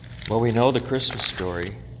Well, we know the Christmas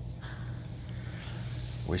story.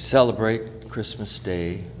 We celebrate Christmas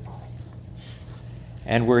Day.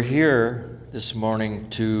 And we're here this morning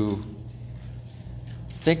to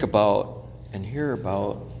think about and hear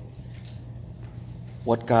about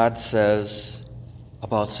what God says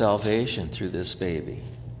about salvation through this baby.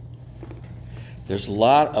 There's a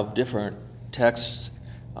lot of different texts,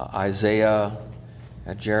 Isaiah,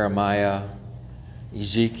 Jeremiah,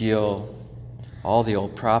 Ezekiel. All the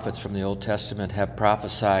old prophets from the Old Testament have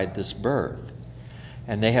prophesied this birth.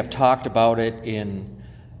 And they have talked about it in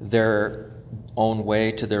their own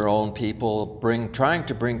way to their own people, trying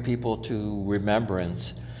to bring people to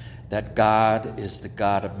remembrance that God is the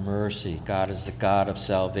God of mercy. God is the God of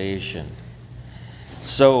salvation.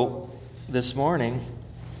 So this morning,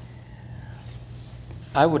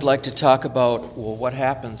 I would like to talk about, what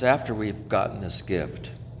happens after we've gotten this gift?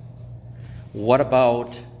 What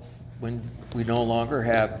about when we no longer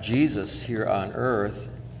have Jesus here on earth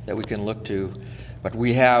that we can look to, but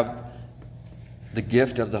we have the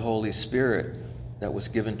gift of the Holy Spirit that was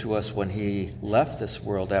given to us when he left this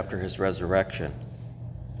world after his resurrection.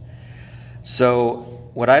 So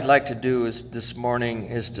what I'd like to do is this morning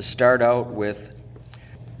is to start out with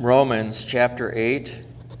Romans chapter 8,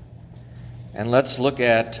 and let's look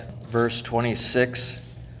at verse 26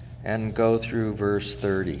 and go through verse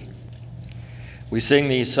 30. We sing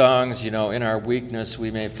these songs, in our weakness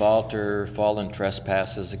we may falter, fall in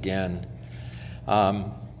trespasses again.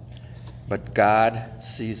 But God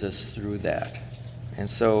sees us through that. And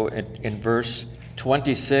so in verse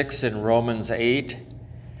 26 in Romans 8,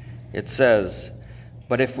 it says,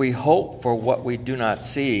 "But if we hope for what we do not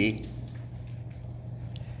see,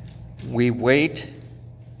 we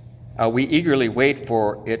eagerly wait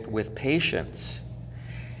for it with patience.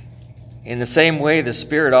 In the same way, the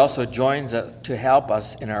Spirit also joins to help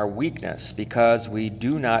us in our weakness, because we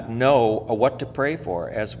do not know what to pray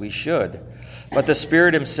for as we should. But the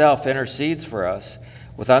Spirit himself intercedes for us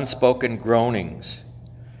with unspoken groanings.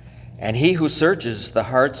 And he who searches the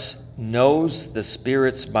hearts knows the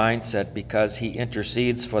Spirit's mindset, because he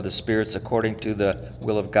intercedes for the spirits according to the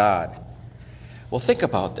will of God." Well, think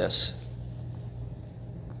about this.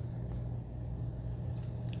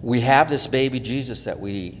 We have this baby Jesus that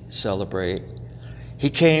we celebrate. He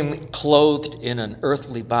came clothed in an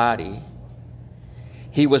earthly body.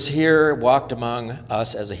 He was here, walked among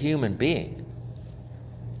us as a human being.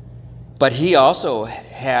 But he also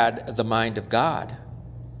had the mind of God.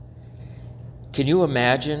 Can you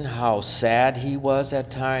imagine how sad he was at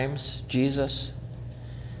times, Jesus?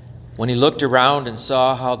 When he looked around and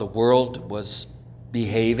saw how the world was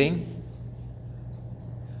behaving,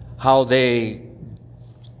 how they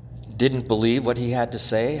didn't believe what he had to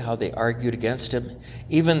say, how they argued against him.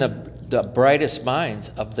 Even the brightest minds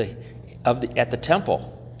at the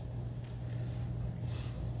temple,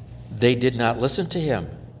 they did not listen to him.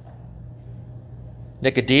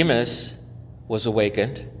 Nicodemus was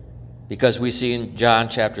awakened, because we see in John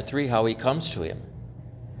chapter 3 how he comes to him.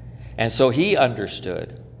 And so he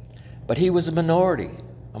understood. But he was a minority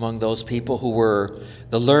among those people who were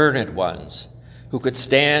the learned ones, who could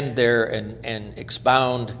stand there and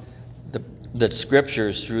expound the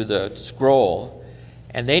scriptures through the scroll,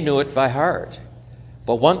 and they knew it by heart.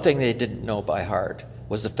 But one thing they didn't know by heart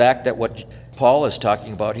was the fact that what Paul is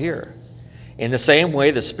talking about here. In the same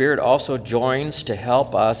way, the Spirit also joins to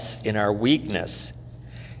help us in our weakness,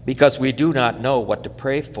 because we do not know what to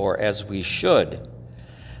pray for as we should.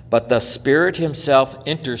 But the Spirit himself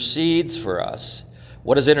intercedes for us.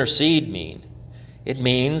 What does intercede mean? It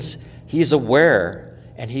means he's aware,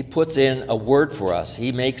 and he puts in a word for us.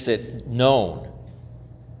 He makes it known.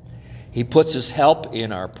 He puts his help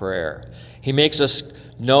in our prayer. He makes us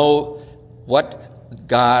know what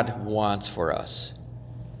God wants for us.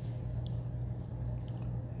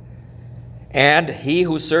 And he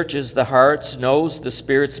who searches the hearts knows the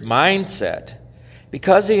Spirit's mindset,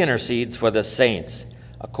 because he intercedes for the saints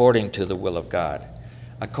according to the will of God.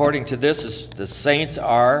 According to this, the saints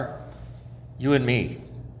are you and me.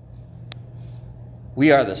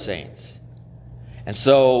 We are the saints. And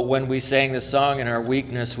so when we sang this song, "In our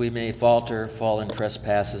weakness we may falter, fall in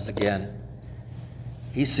trespasses again,"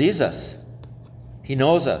 he sees us. He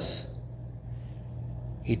knows us.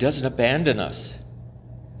 He doesn't abandon us.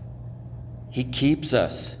 He keeps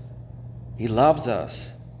us. He loves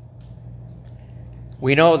us.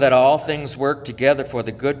 We know that all things work together for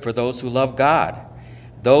the good for those who love God,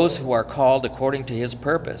 those who are called according to his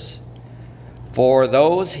purpose. For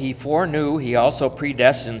those he foreknew, he also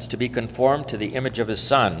predestines to be conformed to the image of his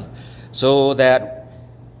Son, so that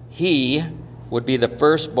he would be the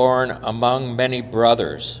firstborn among many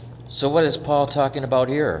brothers. So what is Paul talking about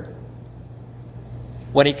here?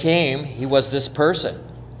 When he came, he was this person.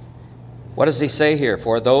 What does he say here?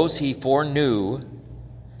 For those he foreknew,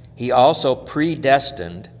 he also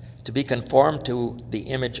predestined to be conformed to the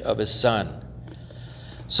image of his Son.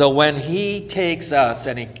 So when he takes us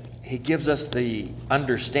and he gives us the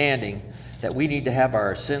understanding that we need to have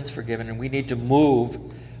our sins forgiven and we need to move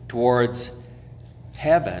towards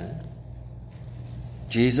heaven,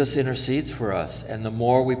 Jesus intercedes for us. And the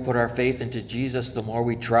more we put our faith into Jesus, the more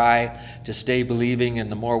we try to stay believing,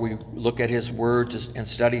 and the more we look at his word and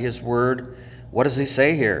study his word. What does he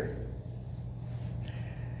say here?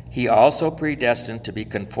 He also predestined to be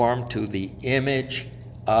conformed to the image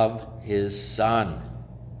of his Son.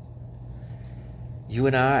 You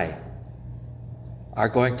and I are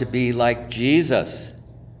going to be like Jesus.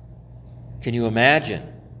 Can you imagine?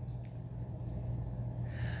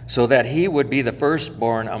 So that he would be the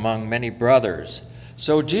firstborn among many brothers.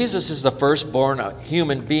 So Jesus is the firstborn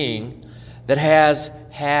human being that has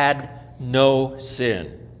had no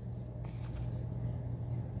sin.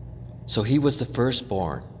 So he was the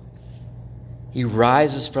firstborn. He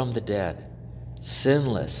rises from the dead,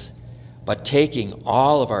 sinless, but taking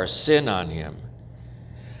all of our sin on him.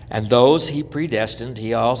 And those he predestined,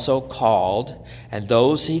 he also called. And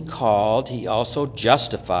those he called, he also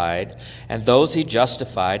justified. And those he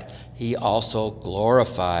justified, he also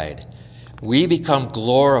glorified. We become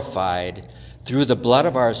glorified through the blood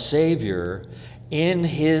of our Savior in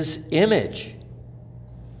his image.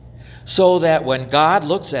 So that when God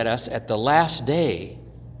looks at us at the last day,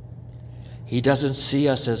 he doesn't see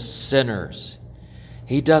us as sinners.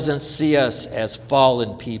 He doesn't see us as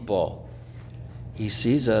fallen people. He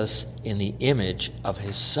sees us in the image of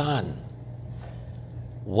his Son.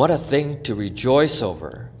 What a thing to rejoice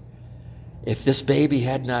over. If this baby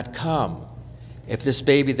had not come, if this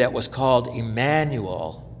baby that was called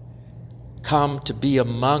Emmanuel come to be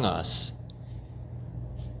among us,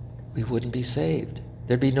 we wouldn't be saved.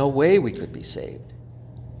 There'd be no way we could be saved.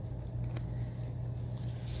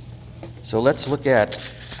 So let's look at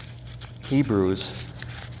Hebrews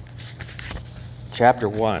chapter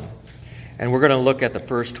 1. And we're going to look at the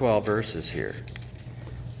first 12 verses here.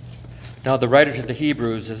 Now, the writer to the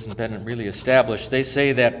Hebrews hasn't been really established. They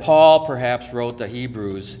say that Paul perhaps wrote the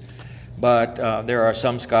Hebrews, but there are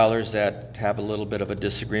some scholars that have a little bit of a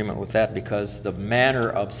disagreement with that because the manner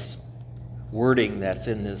of wording that's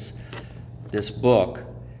in this book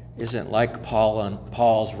isn't like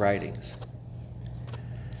Paul's writings.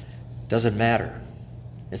 Doesn't matter.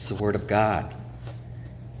 It's the Word of God.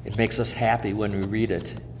 It makes us happy when we read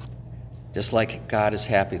it. Just like God is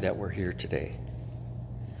happy that we're here today.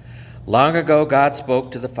 Long ago, God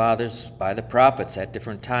spoke to the fathers by the prophets at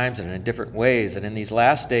different times and in different ways, and in these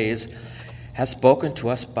last days has spoken to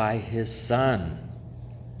us by his Son.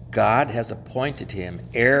 God has appointed him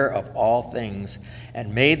heir of all things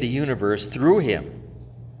and made the universe through him.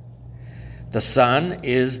 The Son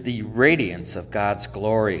is the radiance of God's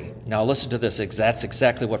glory. Now listen to this. That's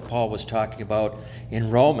exactly what Paul was talking about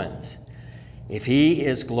in Romans. If he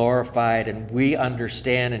is glorified and we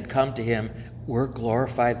understand and come to him, we're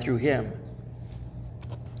glorified through him.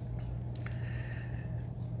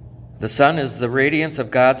 The Son is the radiance of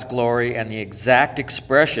God's glory and the exact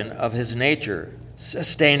expression of his nature,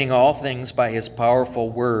 sustaining all things by his powerful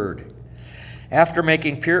word. After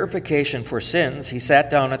making purification for sins, he sat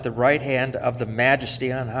down at the right hand of the Majesty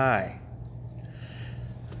on high.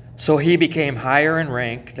 So he became higher in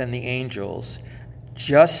rank than the angels,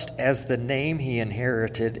 just as the name he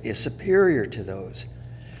inherited is superior to those.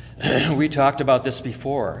 We talked about this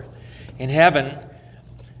before. In heaven,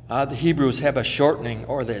 the Hebrews have a shortening,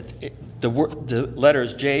 or the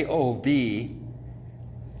letters J-O-V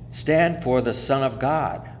stand for the Son of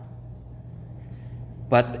God.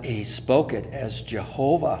 But he spoke it as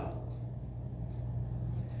Jehovah.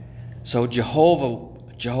 So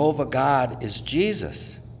Jehovah God is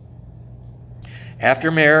Jesus.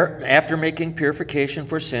 After making purification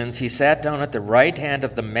for sins, he sat down at the right hand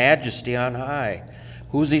of the Majesty on high.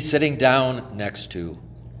 Who's he sitting down next to?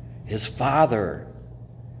 His Father.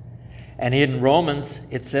 And in Romans,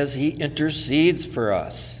 it says he intercedes for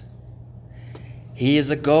us. He is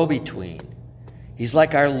a go-between. He's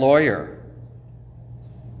like our lawyer.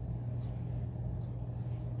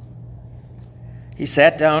 He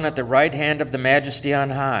sat down at the right hand of the Majesty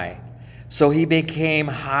on high. So he became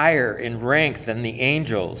higher in rank than the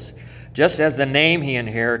angels, just as the name he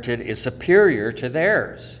inherited is superior to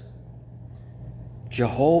theirs.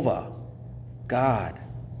 Jehovah, God.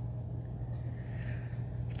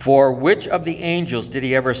 For which of the angels did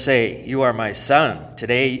he ever say, "You are my son,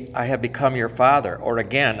 today I have become your father," or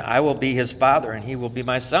again, "I will be his father and he will be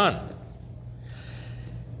my son"?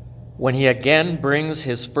 When he again brings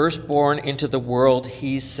his firstborn into the world,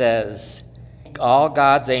 he says, all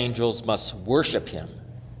God's angels must worship him.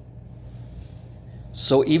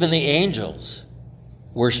 So even the angels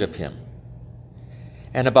worship him.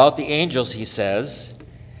 And about the angels, he says,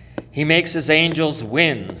 he makes his angels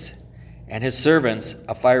winds and his servants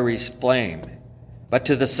a fiery flame. But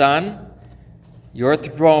to the Son, your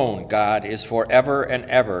throne, God, is forever and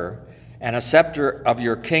ever, and a scepter of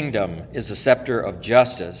your kingdom is a scepter of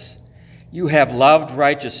justice. You have loved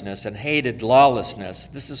righteousness and hated lawlessness.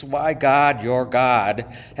 This is why God, your God,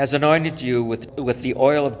 has anointed you with the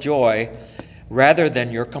oil of joy rather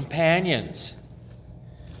than your companions.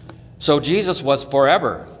 So Jesus was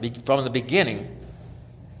forever, from the beginning.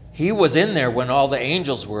 He was in there when all the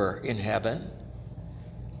angels were in heaven.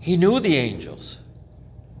 He knew the angels.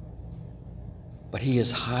 But he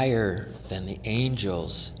is higher than the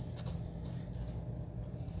angels.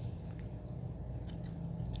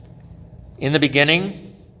 In the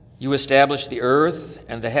beginning, you established the earth,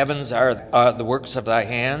 and the heavens are the works of thy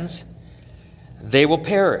hands. They will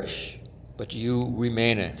perish, but you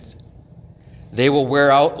remaineth. They will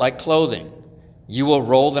wear out like clothing. You will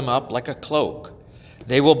roll them up like a cloak.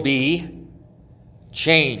 They will be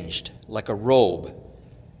changed like a robe,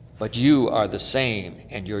 but you are the same,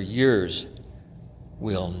 and your years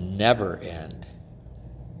will never end.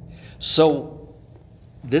 So,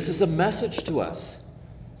 this is a message to us.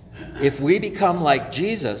 If we become like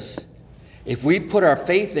Jesus, if we put our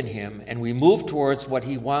faith in him and we move towards what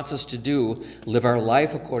he wants us to do, live our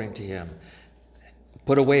life according to him,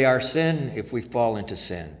 put away our sin if we fall into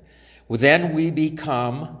sin, well, then we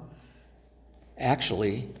become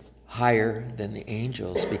actually higher than the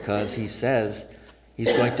angels, because he says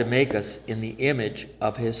he's going to make us in the image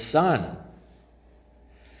of his Son.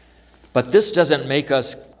 But this doesn't make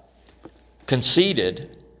us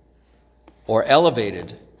conceited or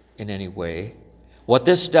elevated in any way. What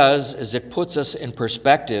this does is it puts us in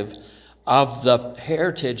perspective of the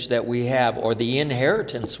heritage that we have, or the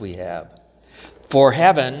inheritance we have. For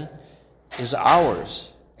heaven is ours,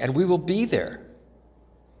 and we will be there.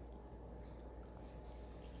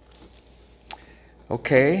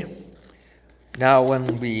 Okay, now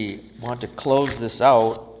when we want to close this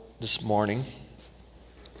out this morning,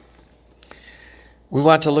 we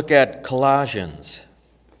want to look at Colossians.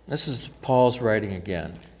 This is Paul's writing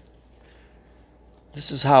again. This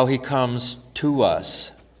is how he comes to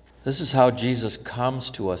us. This is how Jesus comes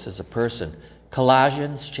to us as a person.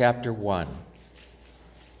 Colossians chapter 1.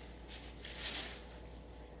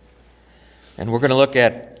 And we're going to look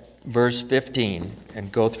at verse 15 and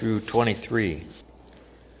go through 23.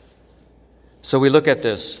 So we look at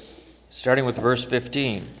this, starting with verse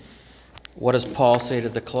 15. What does Paul say to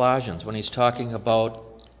the Colossians when he's talking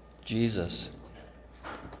about Jesus?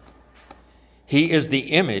 He is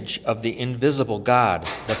the image of the invisible God,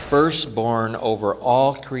 the firstborn over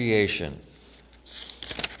all creation.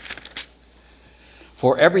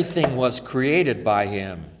 For everything was created by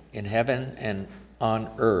him in heaven and on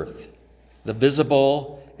earth, the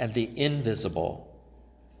visible and the invisible.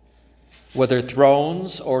 Whether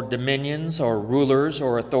thrones or dominions or rulers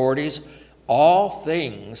or authorities, all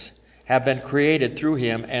things have been created through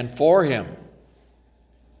him and for him.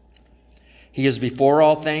 He is before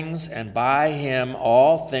all things, and by him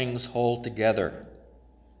all things hold together.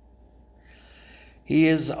 He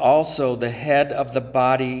is also the head of the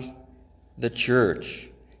body, the church.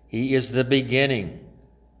 He is the beginning,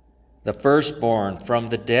 the firstborn from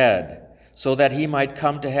the dead, so that he might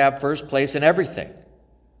come to have first place in everything.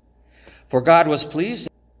 For God was pleased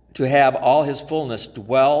to have all his fullness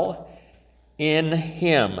dwell in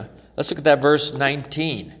him. Let's look at that verse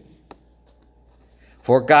 19.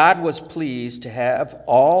 For God was pleased to have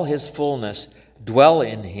all his fullness dwell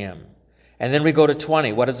in him. And then we go to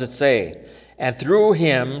 20. What does it say? And through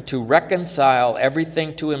him to reconcile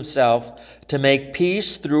everything to himself, to make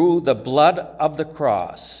peace through the blood of the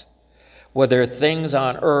cross, whether things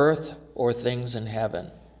on earth or things in heaven.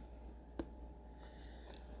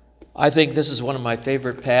 I think this is one of my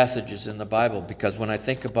favorite passages in the Bible, because when I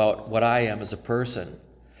think about what I am as a person,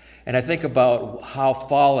 and I think about how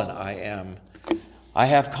fallen I am, I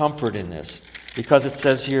have comfort in this, because it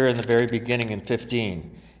says here in the very beginning in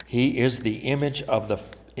 15, he is the image of the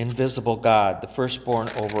invisible God, the firstborn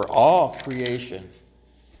over all creation.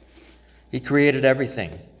 He created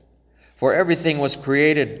everything. For everything was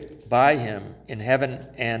created by him in heaven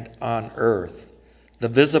and on earth, the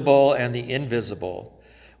visible and the invisible,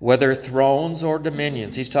 whether thrones or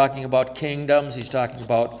dominions. He's talking about kingdoms, he's talking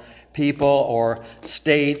about people or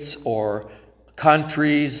states or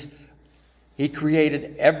countries. He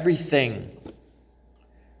created everything,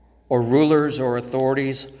 or rulers or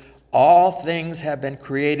authorities. All things have been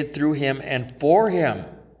created through him and for him.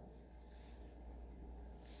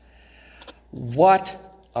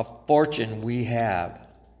 What a fortune we have.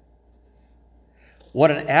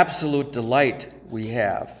 What an absolute delight we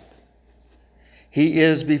have. He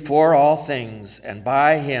is before all things, and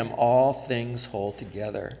by him all things hold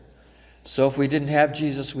together. So if we didn't have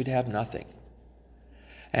Jesus, we'd have nothing.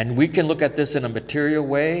 And we can look at this in a material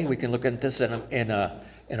way. We can look at this in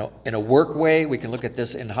a work way. We can look at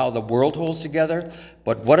this in how the world holds together.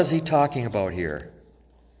 But what is he talking about here?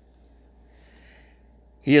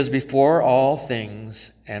 He is before all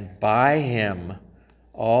things, and by him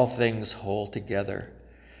all things hold together.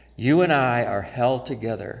 You and I are held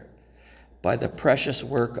together by the precious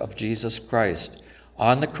work of Jesus Christ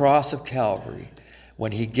on the cross of Calvary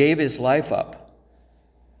when he gave his life up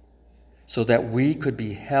so that we could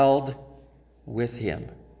be held with him.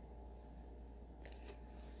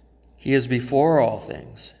 He is before all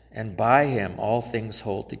things, and by him all things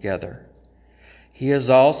hold together. He is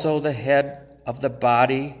also the head of the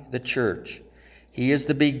body, the church. He is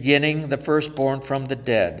the beginning, the firstborn from the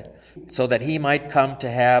dead, so that he might come to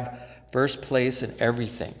have first place in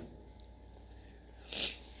everything.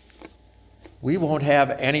 We won't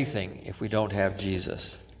have anything if we don't have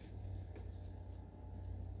Jesus.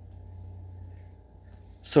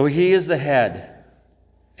 So he is the head,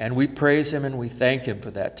 and we praise him and we thank him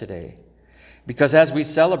for that today. Because as we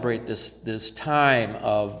celebrate this time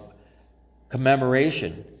of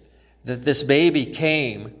commemoration, that this baby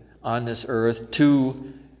came on this earth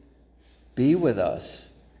to be with us,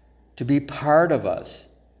 to be part of us,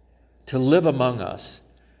 to live among us,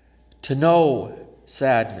 to know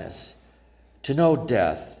sadness, to know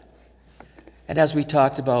death. And as we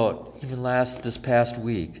talked about even this past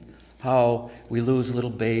week, how we lose little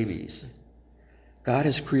babies. God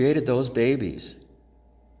has created those babies,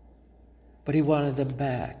 but he wanted them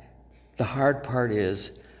back. The hard part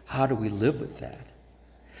is, how do we live with that?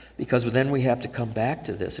 Because then we have to come back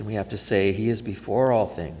to this and we have to say, he is before all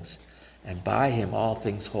things, and by him all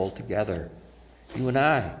things hold together. You and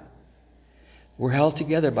I, we're held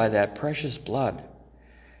together by that precious blood,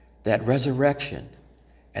 that resurrection,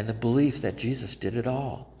 and the belief that Jesus did it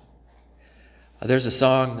all. There's a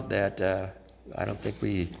song that I don't think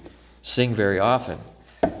we sing very often,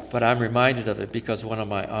 but I'm reminded of it because one of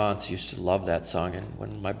my aunts used to love that song. And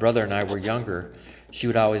when my brother and I were younger, she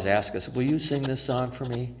would always ask us, will you sing this song for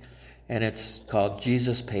me? And it's called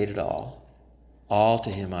Jesus Paid It All. All to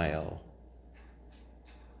him I owe.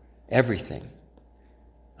 Everything.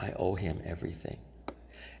 I owe him everything.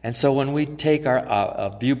 And so when we take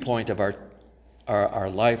a viewpoint of our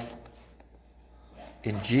life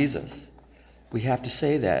in Jesus, we have to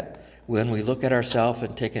say that. When we look at ourselves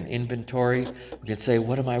and take an inventory, we can say,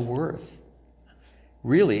 what am I worth?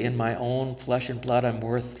 Really, in my own flesh and blood, I'm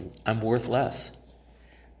worth less.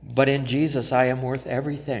 But in Jesus, I am worth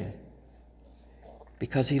everything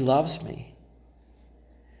because he loves me.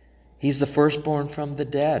 He's the firstborn from the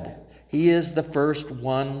dead. He is the first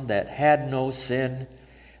one that had no sin,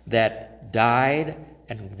 that died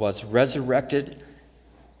and was resurrected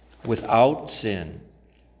without sin.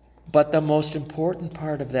 But the most important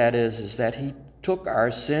part of that is that he took our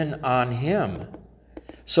sin on him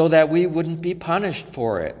so that we wouldn't be punished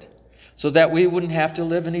for it, so that we wouldn't have to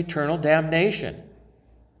live in eternal damnation.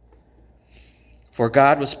 For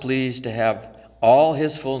God was pleased to have all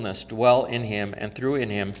his fullness dwell in him and through in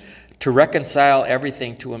him to reconcile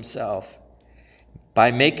everything to himself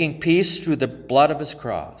by making peace through the blood of his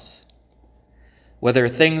cross, whether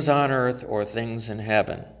things on earth or things in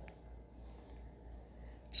heaven.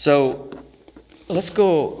 So let's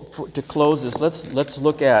go to close this. Let's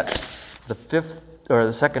look at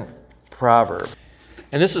the second proverb.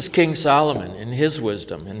 And this is King Solomon in his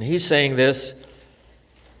wisdom. And he's saying this,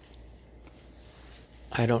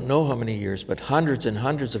 I don't know how many years, but hundreds and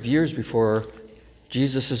hundreds of years before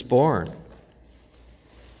Jesus is born.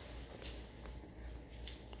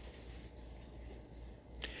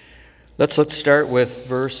 Let's start with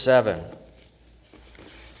verse 7.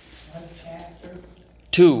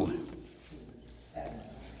 2.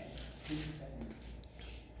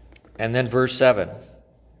 And then verse 7.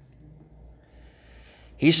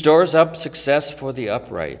 He stores up success for the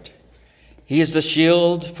upright. He is the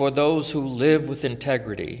shield for those who live with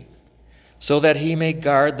integrity, so that he may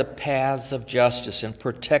guard the paths of justice and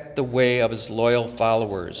protect the way of his loyal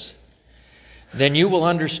followers. Then you will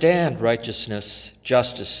understand righteousness,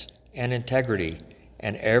 justice, and integrity,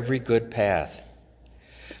 and every good path.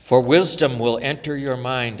 For wisdom will enter your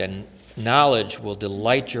mind, and knowledge will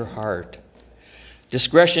delight your heart.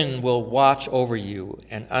 Discretion will watch over you,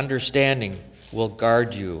 and understanding will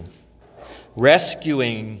guard you.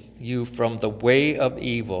 rescuing you from the way of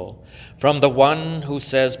evil, from the one who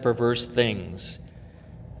says perverse things,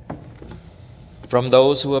 from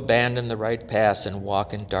those who abandon the right paths and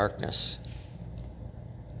walk in darkness.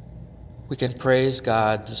 We can praise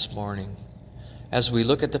God this morning as we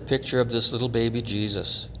look at the picture of this little baby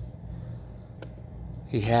Jesus.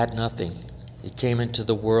 He had nothing. He came into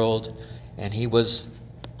the world and he was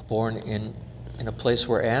born in a place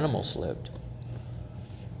where animals lived.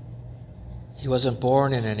 He wasn't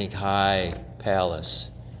born in any high palace.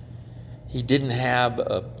 He didn't have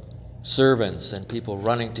servants and people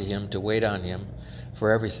running to him to wait on him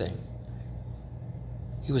for everything.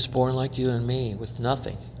 He was born like you and me with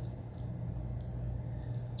nothing.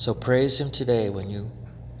 So praise him today when you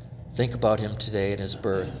think about him today and his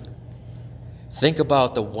birth. Think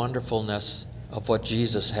about the wonderfulness of what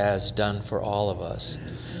Jesus has done for all of us.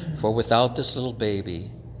 For without this little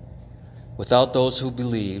baby, without those who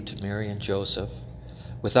believed, Mary and Joseph,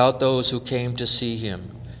 without those who came to see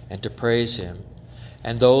him and to praise him,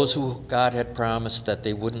 and those who God had promised that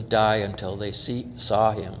they wouldn't die until they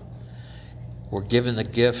saw him, were given the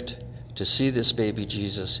gift to see this baby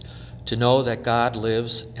Jesus, to know that God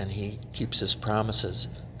lives and he keeps his promises,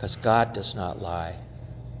 because God does not lie.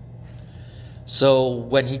 So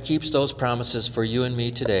when he keeps those promises for you and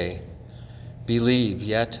me today, believe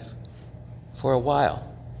yet for a while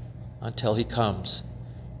until he comes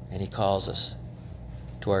and he calls us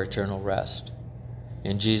to our eternal rest.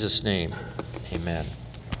 In Jesus' name, amen.